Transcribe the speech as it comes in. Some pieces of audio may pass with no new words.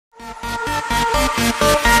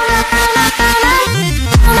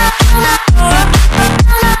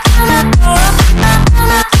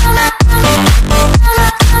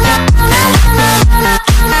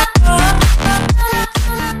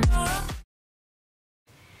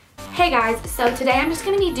Hey guys, so today I'm just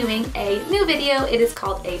going to be doing a new video. It is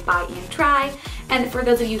called a buy and try, and for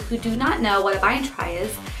those of you who do not know what a buy and try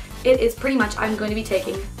is, it is pretty much I'm going to be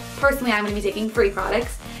taking 3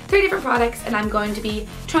 products, 3 different products, and I'm going to be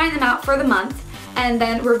trying them out for the month and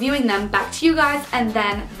then reviewing them back to you guys, and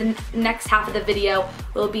then the next half of the video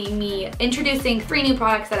will be me introducing 3 new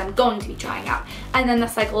products that I'm going to be trying out, and then the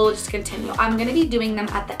cycle will just continue. I'm going to be doing them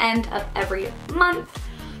at the end of every month.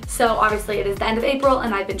 So obviously it is the end of April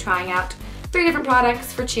and I've been trying out 3 different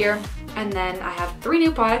products for cheer, and then I have 3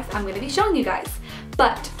 new products I'm going to be showing you guys.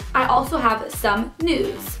 But I also have some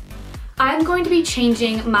news. I'm going to be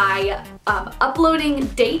changing my uploading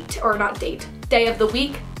date, or not date, day of the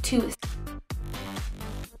week to,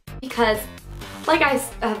 because like I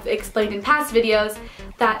have explained in past videos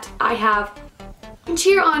that I have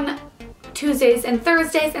cheer on Tuesdays and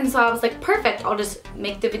Thursdays, and so I was like, perfect, I'll just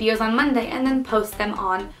make the videos on Monday and then post them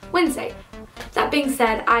on Wednesday. That being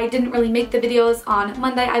said, I didn't really make the videos on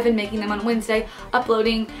Monday. I've been making them on Wednesday,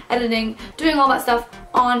 uploading, editing, doing all that stuff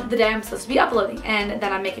on the day I'm supposed to be uploading, and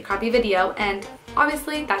then I make a crappy video, and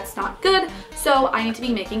obviously that's not good, so I need to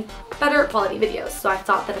be making better quality videos. So I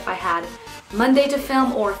thought that if I had Monday to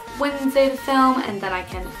film or Wednesday to film, and then I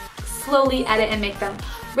can slowly edit and make them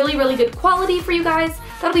really, really good quality for you guys,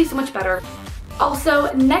 that'll be so much better.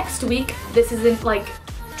 Also, next week, this isn't like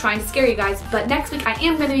trying to scare you guys, but next week I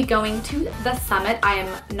am going to be going to the summit. I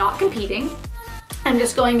am not competing. I'm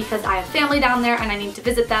just going because I have family down there and I need to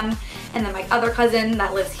visit them, and then my other cousin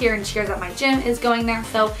that lives here and cheers at my gym is going there,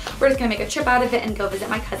 so we're just gonna make a trip out of it and go visit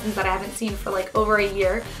my cousins that I haven't seen for like over a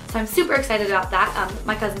year. So I'm super excited about that.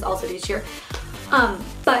 My cousins also do cheer.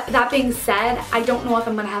 But that being said, I don't know if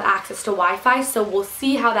I'm going to have access to Wi-Fi, so we'll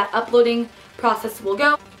see how that uploading process will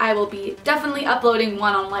go. I will be definitely uploading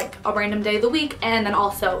one on like a random day of the week, and then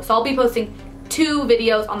also, so I'll be posting 2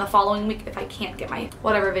 videos on the following week if I can't get my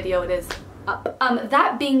whatever video it is up.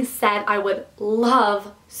 That being said, I would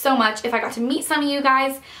love so much if I got to meet some of you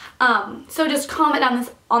guys. So just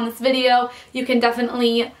comment on this video. You can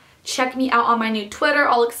definitely check me out on my new Twitter.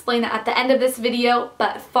 I'll explain that at the end of this video,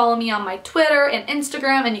 but follow me on my Twitter and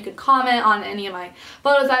Instagram, and you can comment on any of my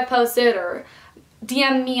photos I've posted or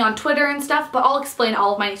DM me on Twitter and stuff, but I'll explain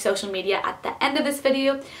all of my social media at the end of this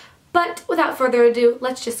video. But without further ado,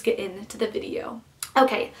 let's just get into the video.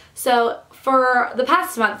 Okay, so for the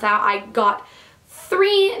past month now, I got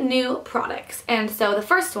 3 new products, and so the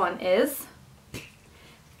first one is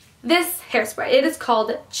this hairspray. It is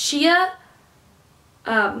called Chia,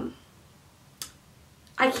 I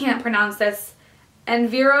can't pronounce this,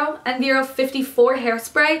 Enviro 54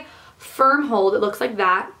 hairspray, firm hold. It looks like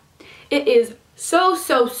that. It is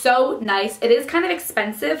so nice. It is kind of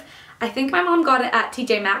expensive. I think my mom got it at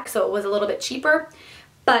TJ Maxx, so it was a little bit cheaper,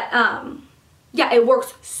 but yeah, it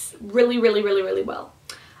works really well.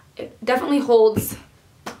 It definitely holds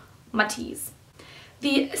my teas.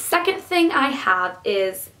 The second thing I have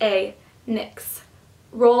is a NYX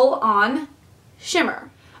roll-on shimmer.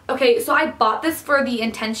 Okay, so I bought this for the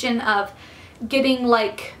intention of getting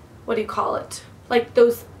like, what do you call it? Like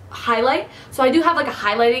those highlight. So I do have like a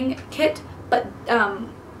highlighting kit, but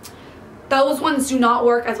those ones do not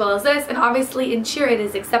work as well as this, and obviously in cheer it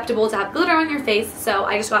is acceptable to have glitter on your face, so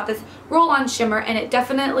I just got this roll-on shimmer, and it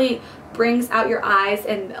definitely brings out your eyes,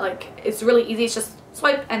 and like it's really easy. It's just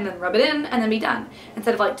swipe and then rub it in and then be done,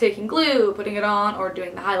 instead of like taking glue, putting it on, or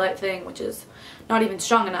doing the highlight thing, which is not even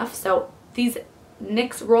strong enough. So these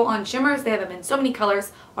NYX roll-on shimmers, they have them in so many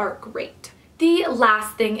colors, are great. The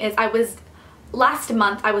last thing is last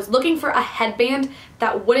month I was looking for a headband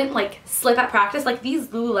that wouldn't like slip at practice. Like these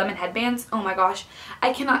Lululemon headbands, oh my gosh,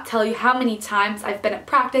 I cannot tell you how many times I've been at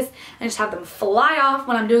practice and just have them fly off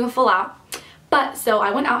when I'm doing a full out. But so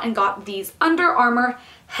I went out and got these Under Armour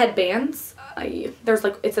headbands. There's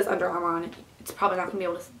like, it says Under Armour on it. It's probably not gonna be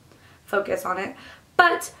able to focus on it,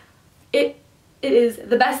 but it is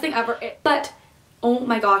the best thing ever. But oh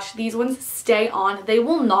my gosh, these ones stay on. They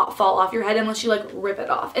will not fall off your head unless you like rip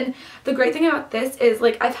it off. And the great thing about this is,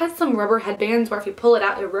 like, I've had some rubber headbands where if you pull it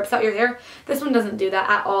out, it rips out your hair. This one doesn't do that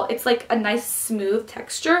at all. It's like a nice smooth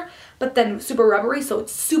texture, but then super rubbery, so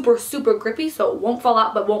it's super grippy, so it won't fall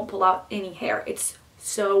out but won't pull out any hair. It's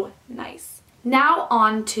so nice. Now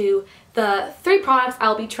on to the 3 products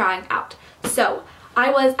I'll be trying out. So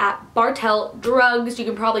I was at Bartell Drugs. You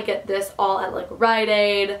can probably get this all at like Rite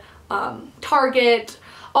Aid, Target,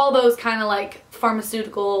 all those kind of like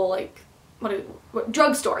pharmaceutical, like what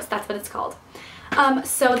drugstores, that's what it's called.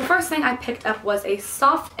 So the first thing I picked up was a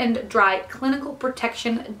soft and dry clinical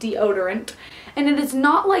protection deodorant. And it is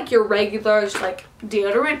not like your regular like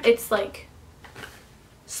deodorant. It's like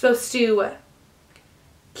supposed to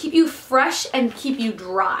keep you fresh and keep you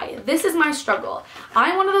dry. This is my struggle.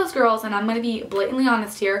 I'm one of those girls, and I'm going to be blatantly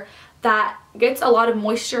honest here, that gets a lot of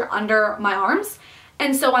moisture under my arms.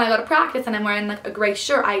 And so when I go to practice and I'm wearing like a gray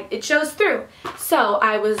shirt, it shows through. So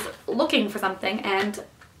I was looking for something, and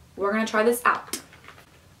we're going to try this out.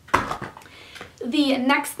 The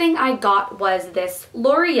next thing I got was this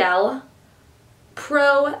L'Oreal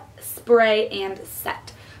Pro Spray and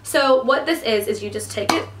Set. So what this is you just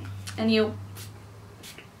take it and you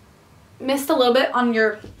mist a little bit on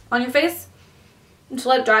your face. Just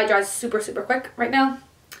let it dry. It dries super quick right now.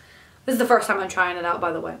 This is the first time I'm trying it out,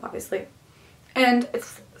 by the way, obviously. And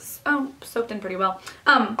it's soaked in pretty well.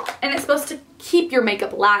 And it's supposed to keep your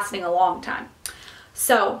makeup lasting a long time.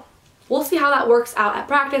 So we'll see how that works out at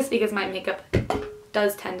practice, because my makeup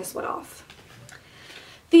does tend to sweat off.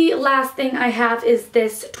 The last thing I have is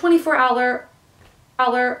this 24-hour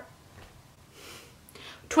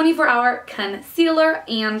concealer,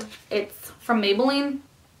 and it's from Maybelline.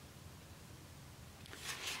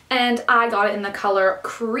 And I got it in the color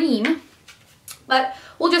Cream. But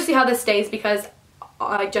we'll just see how this stays, because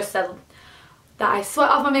I just said that I sweat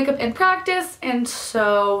off my makeup in practice, and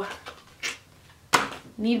so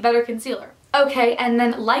need better concealer. Okay, and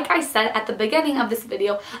then like I said at the beginning of this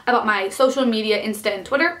video about my social media, Insta and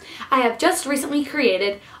Twitter, I have just recently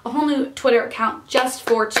created a whole new Twitter account just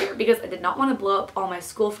for cheer, because I did not want to blow up all my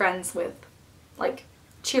school friends with like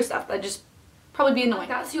cheer stuff. That'd just probably be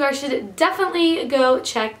annoying. So you guys should definitely go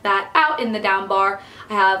check that out in the down bar.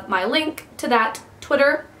 I have my link to that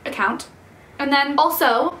Twitter account. And then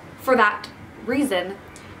also, for that reason,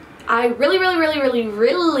 I really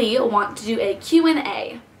want to do a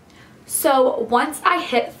Q&A. So once I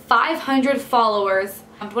hit 500 followers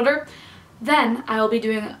on Twitter, then I will be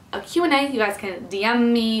doing a Q&A. You guys can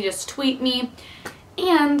DM me, just tweet me,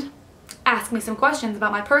 and ask me some questions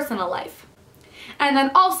about my personal life. And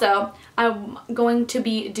then also, I'm going to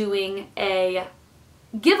be doing a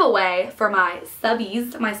giveaway for my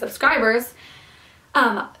subbies, my subscribers.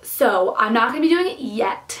 So I'm not going to be doing it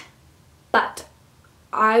yet, but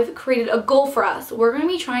I've created a goal for us. We're going to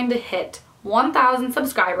be trying to hit 1,000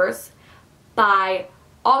 subscribers by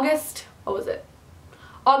August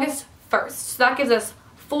 1st. So that gives us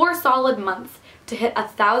 4 solid months to hit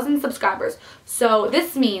 1,000 subscribers. So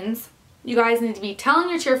this means you guys need to be telling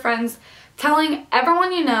your cheer friends, telling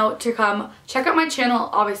everyone you know to come check out my channel,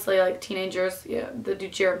 obviously like teenagers, yeah, that do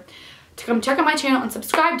cheer, to come check out my channel and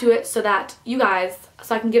subscribe to it, so that you guys,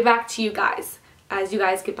 so I can give back to you guys as you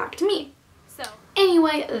guys give back to me. So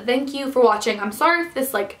anyway, thank you for watching. I'm sorry if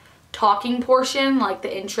this like talking portion, like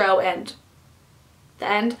the intro and the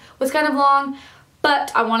end, was kind of long,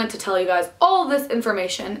 but I wanted to tell you guys all of this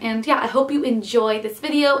information. And yeah, I hope you enjoy this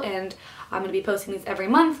video, and I'm going to be posting these every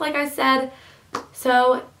month like I said.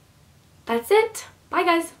 So that's it. Bye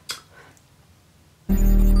guys.